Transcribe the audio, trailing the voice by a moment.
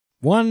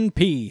One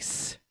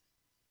Piece.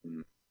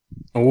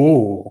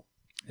 Oh.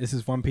 This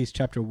is One Piece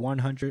chapter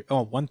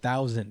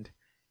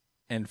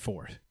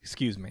 1004.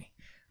 Excuse me.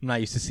 I'm not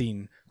used to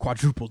seeing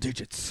quadruple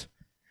digits.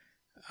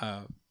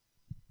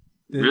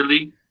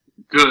 Really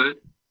good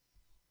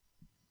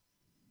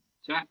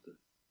chapter.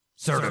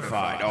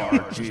 Certified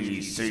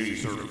RGC.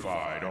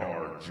 Certified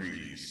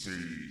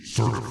RGC.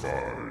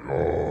 Certified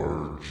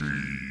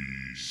RGC.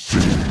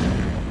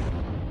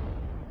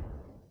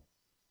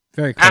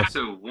 Very close.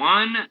 Chapter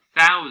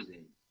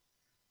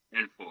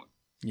 1004.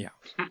 Yeah.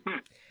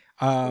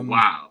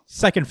 Wow.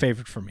 Second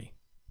favorite for me.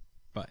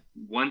 But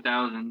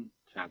 1,000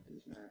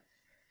 chapters.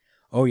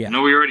 oh yeah. I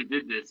know we already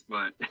did this,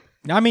 but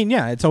I mean,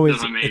 yeah, it's always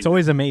Still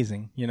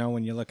amazing, you know,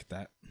 when you look at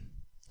that.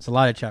 It's a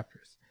lot of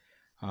chapters.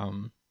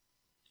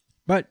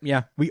 But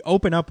yeah, we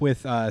open up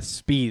with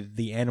Speed,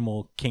 the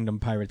Animal Kingdom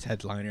Pirates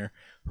headliner,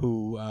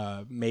 who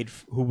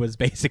was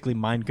basically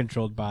mind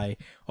controlled by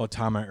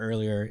Otama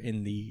earlier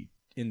in the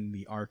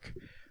arc.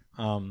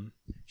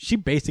 She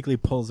basically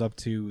pulls up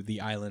to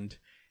the island,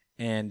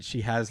 and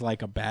she has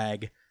like a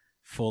bag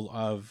full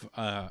of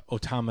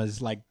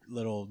Otama's like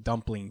little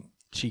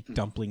cheek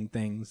dumpling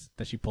things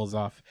that she pulls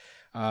off.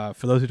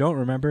 For those who don't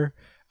remember,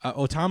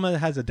 Otama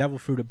has a devil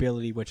fruit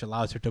ability which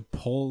allows her to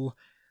pull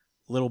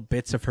little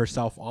bits of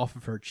herself off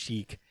of her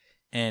cheek,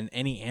 and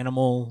any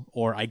animal,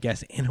 or I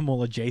guess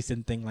animal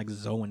adjacent thing like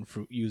Zoan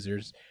fruit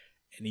users,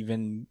 and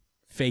even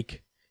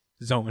fake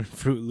Zoan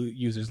fruit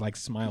users like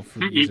Smile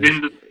fruit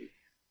users,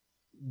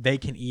 they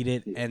can eat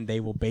it, and they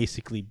will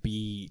basically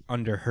be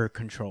under her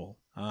control,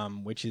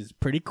 which is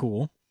pretty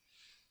cool.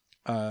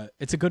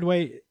 It's a good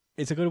way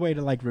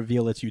to like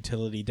reveal its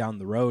utility down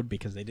the road,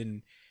 because they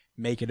didn't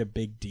make it a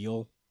big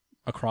deal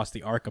across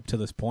the arc up to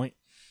this point.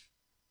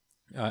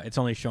 It's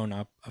only shown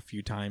up a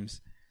few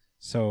times,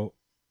 so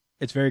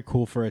it's very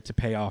cool for it to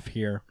pay off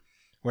here,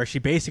 where she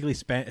basically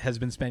has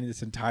been spending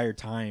this entire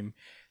time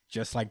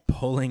just like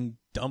pulling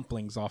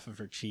dumplings off of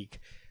her cheek,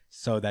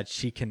 so that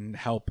she can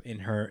help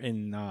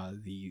in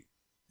the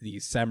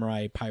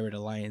Samurai Pirate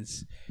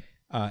Alliance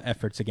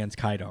efforts against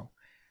Kaido.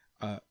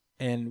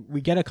 And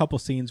we get a couple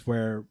scenes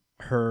where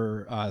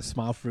her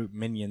Smile Fruit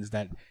minions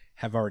that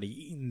have already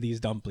eaten these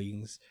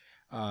dumplings,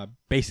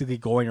 basically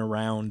going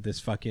around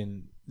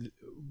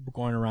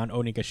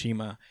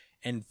Onigashima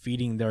and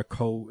feeding their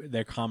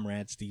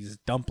comrades these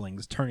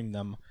dumplings, turning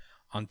them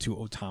onto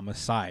Otama's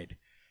side,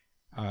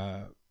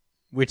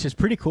 which is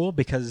pretty cool,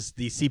 because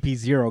the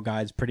CP0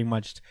 guys pretty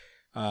much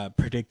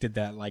predicted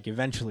that like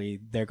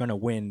eventually they're gonna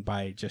win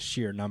by just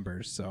sheer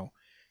numbers. So,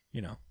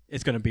 you know,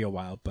 it's gonna be a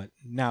while, but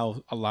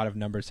now a lot of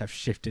numbers have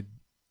shifted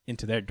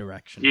into their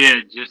direction.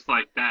 Yeah, just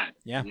like that.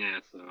 Yeah. Yeah.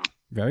 So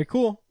very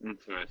cool.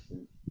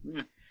 interesting.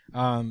 Yeah.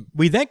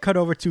 We then cut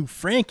over to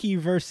Frankie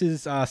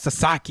versus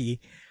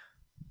Sasaki.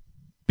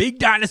 Big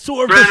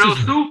Dinosaur versus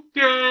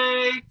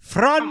Franosuke.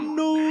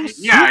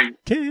 Yeah.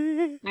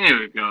 Franosuke.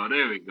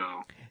 There we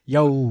go.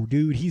 Yo,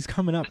 dude, he's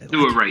coming up.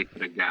 Do it right for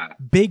the guy.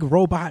 Big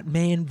Robot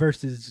Man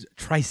versus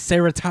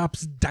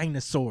Triceratops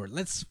Dinosaur.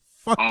 Let's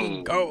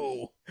fucking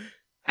go.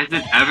 Has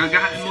it ever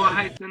gotten more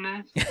hype than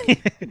this?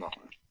 No.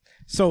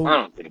 So, I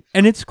don't think so.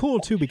 and it's cool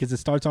too, because it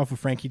starts off with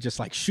Frankie just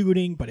like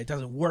shooting, but it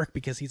doesn't work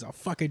because he's a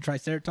fucking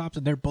Triceratops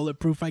and they're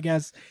bulletproof, I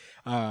guess.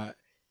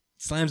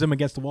 Slams him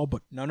against the wall,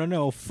 but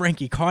no.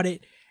 Frankie caught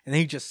it, and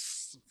then he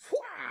just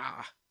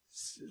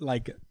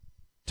like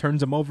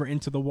turns him over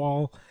into the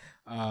wall.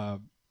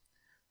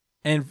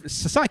 And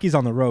Sasaki's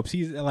on the ropes.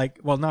 He's like,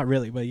 well, not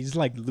really, but he's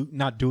like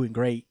not doing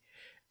great.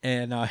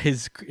 And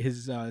his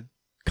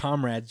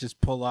comrades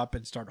just pull up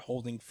and start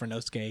holding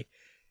Franosuke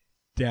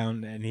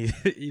down, and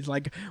he's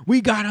like,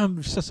 "We got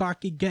him,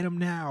 Sasaki, get him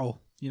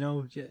now. You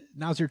know,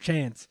 now's your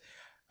chance."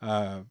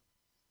 And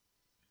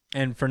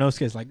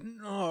Franosuke is like,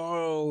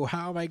 "No,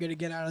 how am I gonna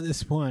get out of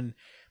this one?"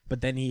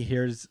 But then he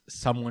hears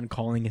someone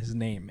calling his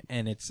name,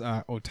 and it's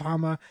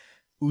Otama,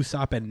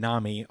 Usopp, and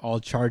Nami all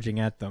charging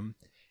at them,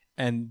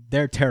 and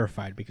they're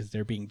terrified because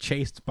they're being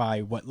chased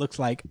by what looks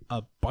like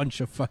a bunch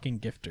of fucking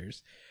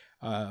gifters.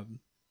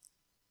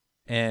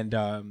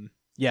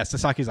 Yeah,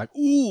 Sasaki's like,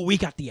 "Ooh, we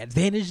got the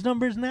advantage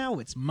numbers now.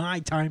 It's my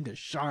time to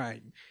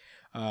shine."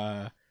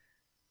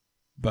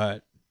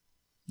 But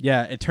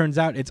yeah, it turns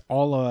out it's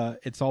all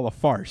a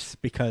farce,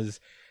 because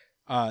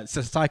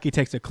Sasaki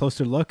takes a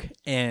closer look,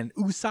 and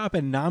Usopp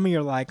and Nami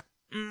are like,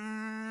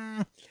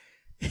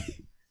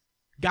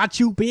 "Got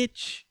you,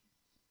 bitch."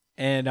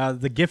 And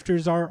the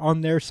gifters are on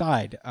their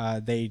side.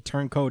 They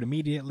turn code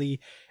immediately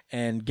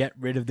and get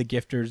rid of the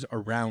gifters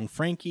around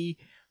Frankie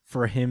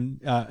for him,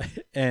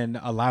 and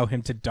allow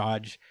him to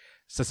dodge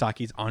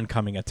Sasaki's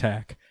oncoming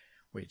attack,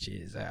 which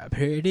is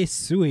pretty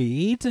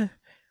sweet.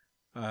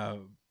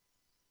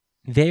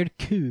 Very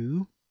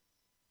cool.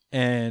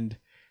 And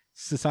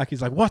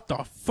Sasaki's like, "What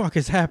the fuck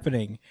is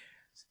happening?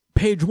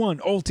 Page 1,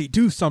 Ulti,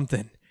 do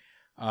something."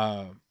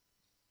 And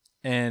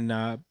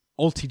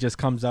Ulti just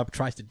comes up,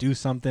 tries to do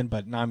something,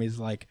 but Nami's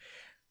like,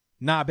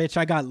 "Nah, bitch,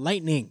 I got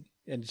lightning."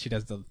 And she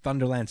does the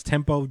Thunderlance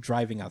tempo,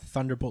 driving a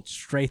thunderbolt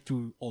straight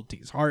through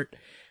Ulti's heart.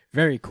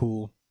 Very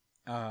cool.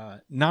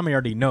 Nami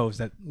already knows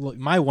that look,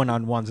 my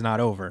one-on-one's not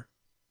over.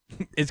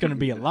 It's gonna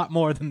be a lot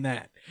more than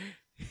that.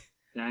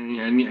 I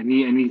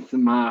need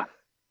some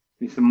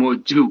more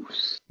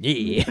juice.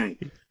 Yeah.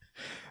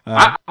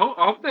 I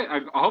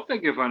hope they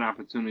give her an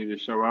opportunity to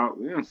show out.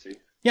 We're gonna see.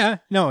 Yeah,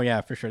 no,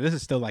 yeah, for sure. This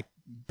is still like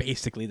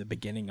basically the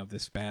beginning of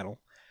this battle.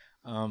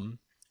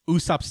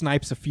 Usopp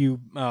snipes a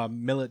few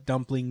millet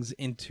dumplings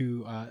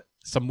into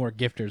some more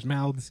gifters'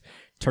 mouths,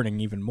 turning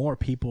even more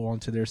people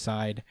onto their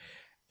side.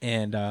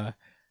 And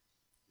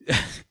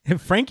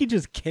Frankie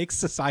just kicks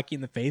Sasaki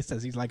in the face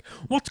as he's like,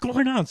 "What's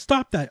going on?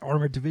 Stop that,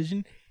 armored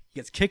division!" He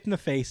gets kicked in the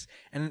face,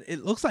 and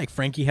it looks like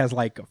Frankie has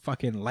like a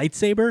fucking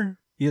lightsaber.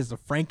 He has the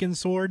Franken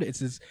sword. It's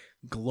his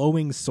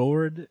glowing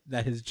sword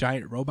that his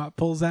giant robot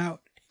pulls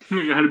out.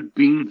 He got a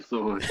beam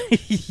sword.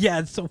 Yeah,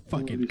 it's so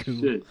fucking Holy cool.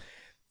 shit.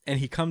 And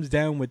he comes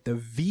down with the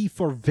V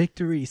for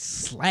victory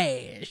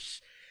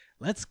slash.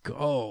 Let's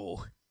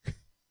go.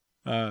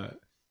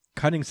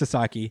 Cutting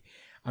Sasaki.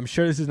 I'm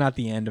sure this is not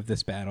the end of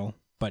this battle,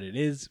 but it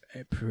is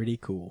pretty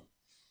cool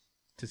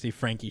to see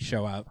Frankie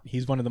show out.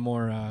 He's one of the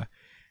more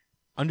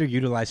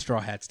underutilized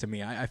Straw Hats to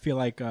me. I feel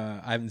like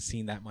I haven't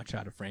seen that much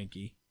out of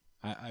Frankie.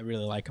 I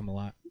really like him a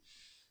lot.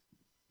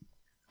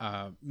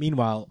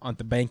 Meanwhile, on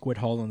the banquet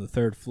hall on the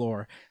 3rd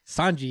floor,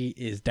 Sanji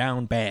is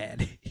down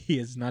bad. He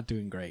is not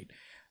doing great.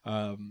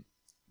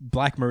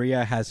 Black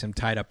Maria has him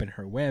tied up in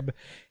her web,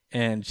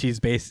 and she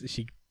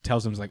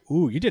tells him, like,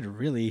 "Ooh, you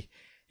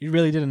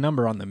really did a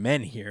number on the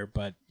men here,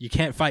 but you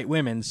can't fight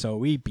women, so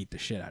we beat the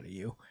shit out of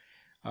you.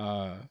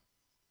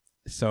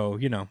 So,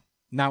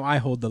 now I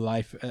hold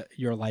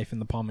your life in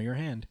the palm of your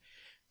hand.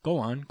 Go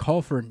on,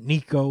 call for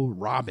Nico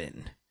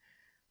Robin."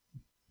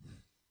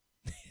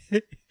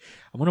 I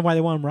wonder why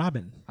they want him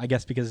Robin. I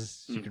guess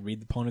because you can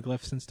read the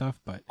poneglyphs and stuff,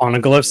 but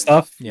Poneglyph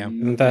stuff? Yeah.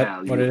 Isn't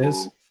that what it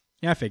is?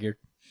 Yeah, I figured.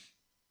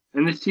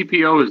 And the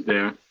CPO is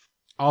there.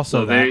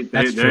 Also, So that's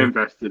they're true.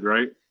 invested,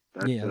 right?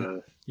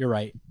 You're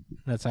right.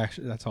 That's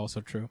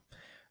also true.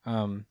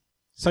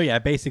 So yeah,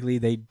 basically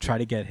they try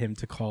to get him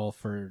to call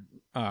for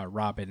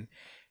Robin,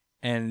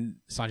 and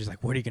Sanji's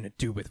like, "What are you gonna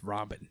do with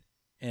Robin?"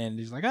 And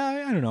he's like,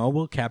 I don't know.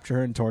 We'll capture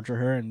her and torture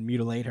her and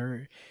mutilate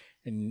her,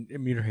 and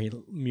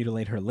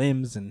mutilate her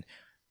limbs, and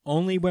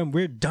only when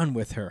we're done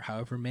with her,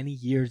 however many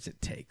years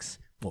it takes,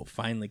 we'll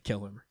finally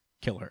kill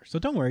her. So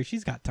don't worry,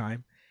 she's got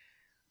time.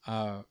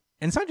 And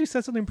Sanji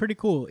says something pretty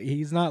cool.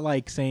 He's not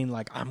like saying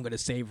like, "I'm gonna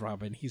save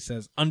Robin." He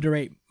says,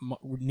 underestimate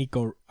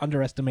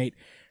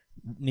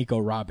Nico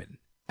Robin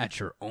at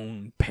your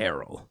own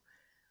peril.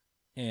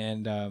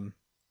 And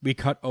we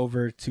cut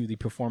over to the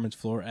performance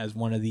floor as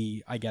one of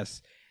the, I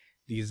guess,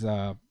 these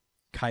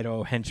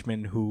Kaido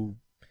henchmen who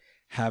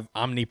have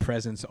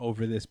omnipresence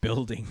over this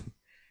building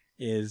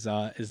is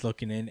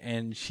looking in,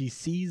 and she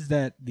sees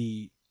that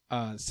the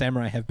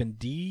samurai have been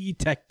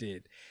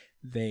detected.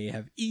 They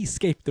have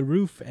escaped the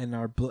roof and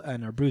are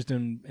bruised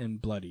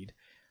and bloodied.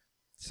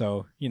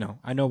 So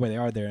I know where they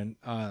are there, and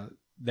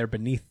they're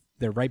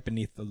right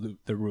beneath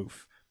the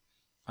roof.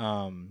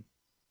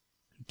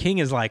 King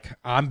is like,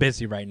 "I'm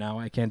busy right now.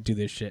 I can't do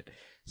this shit."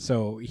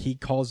 So he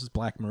calls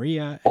Black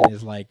Maria and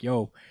is like,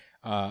 "Yo,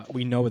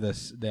 we know the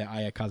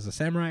Ayakaza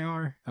samurai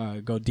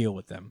are. Go deal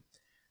with them."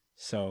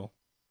 So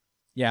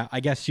yeah, I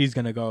guess she's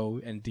gonna go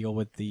and deal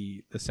with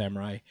the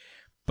samurai,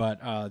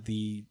 but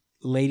the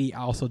lady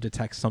also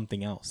detects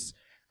something else.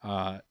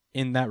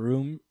 In that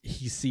room,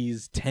 he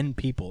sees 10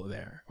 people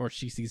there, or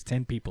she sees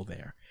 10 people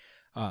there.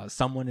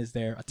 Someone is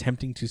there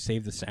attempting to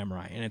save the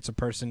samurai, and it's a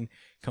person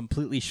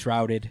completely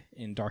shrouded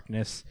in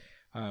darkness.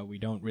 We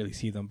don't really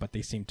see them, but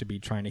they seem to be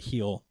trying to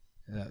heal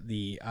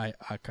the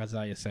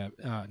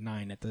Akazaya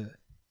 9 at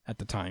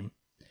the time.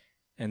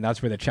 And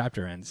that's where the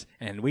chapter ends.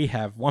 And we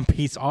have One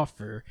Piece off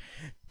for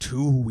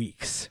 2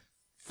 weeks.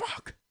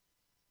 Fuck.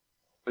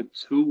 For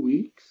 2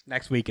 weeks?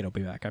 Next week it'll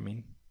be back. I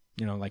mean,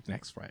 like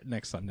next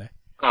Sunday.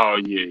 Oh,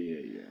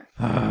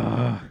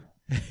 yeah.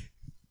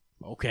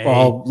 Okay.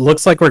 Well,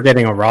 looks like we're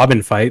getting a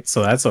Robin fight,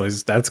 so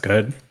that's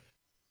good.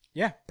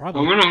 Yeah, I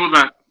probably. wonder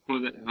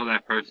who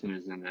that person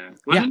is in there.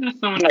 Wasn't there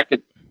someone that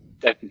could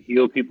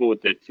heal people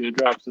with their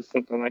teardrops or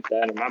something like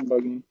that? Am I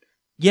bugging?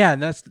 Yeah,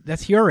 that's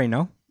Hiyori,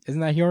 no?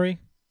 Isn't that Hiyori?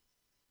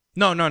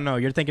 No.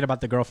 You're thinking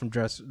about the girl from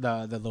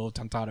the little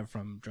Tantata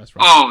from Dress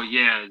Rosa. Oh,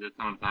 yeah, the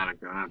Tantata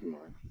girl. Never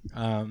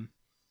mind.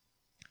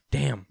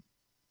 Damn.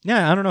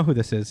 Yeah, I don't know who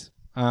this is.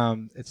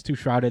 It's too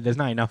shrouded. There's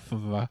not enough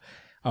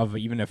of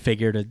even a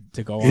figure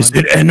to go on. Is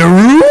it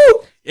Enaru?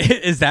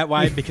 Is that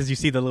why? Because you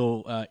see the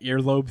little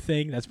earlobe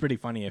thing? That's pretty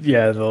funny.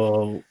 Yeah, the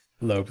little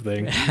lobe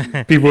thing.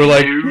 People are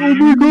like, "Oh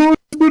my god,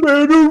 it's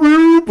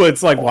Enaru!" But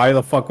it's like, why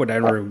the fuck would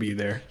Enaru be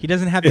there? He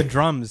doesn't have the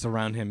drums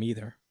around him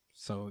either.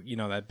 So,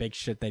 that big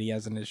shit that he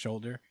has on his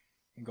shoulder.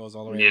 It goes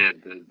all the way. Yeah,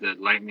 the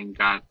lightning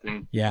god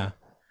thing. Yeah.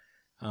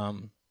 I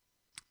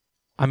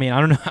mean,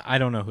 I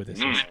don't know who this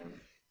is.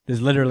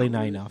 There's literally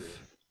not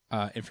enough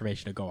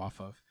information to go off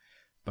of.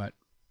 But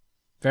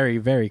very,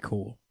 very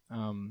cool.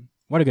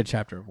 What a good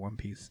chapter of One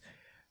Piece.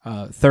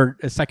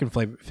 Second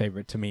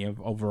favorite to me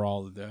of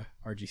overall of the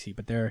RGC.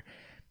 But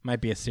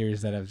might be a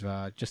series that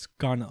have just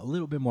gone a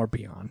little bit more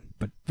beyond.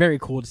 But very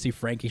cool to see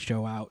Frankie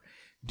show out,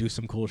 do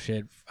some cool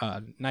shit.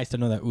 Nice to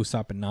know that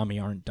Usopp and Nami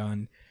aren't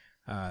done.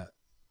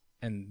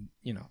 And,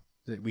 you know,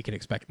 that we can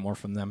expect more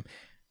from them.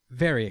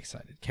 Very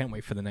excited. Can't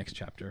wait for the next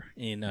chapter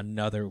in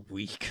another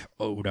week,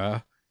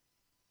 Oda.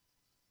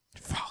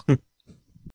 Fuck.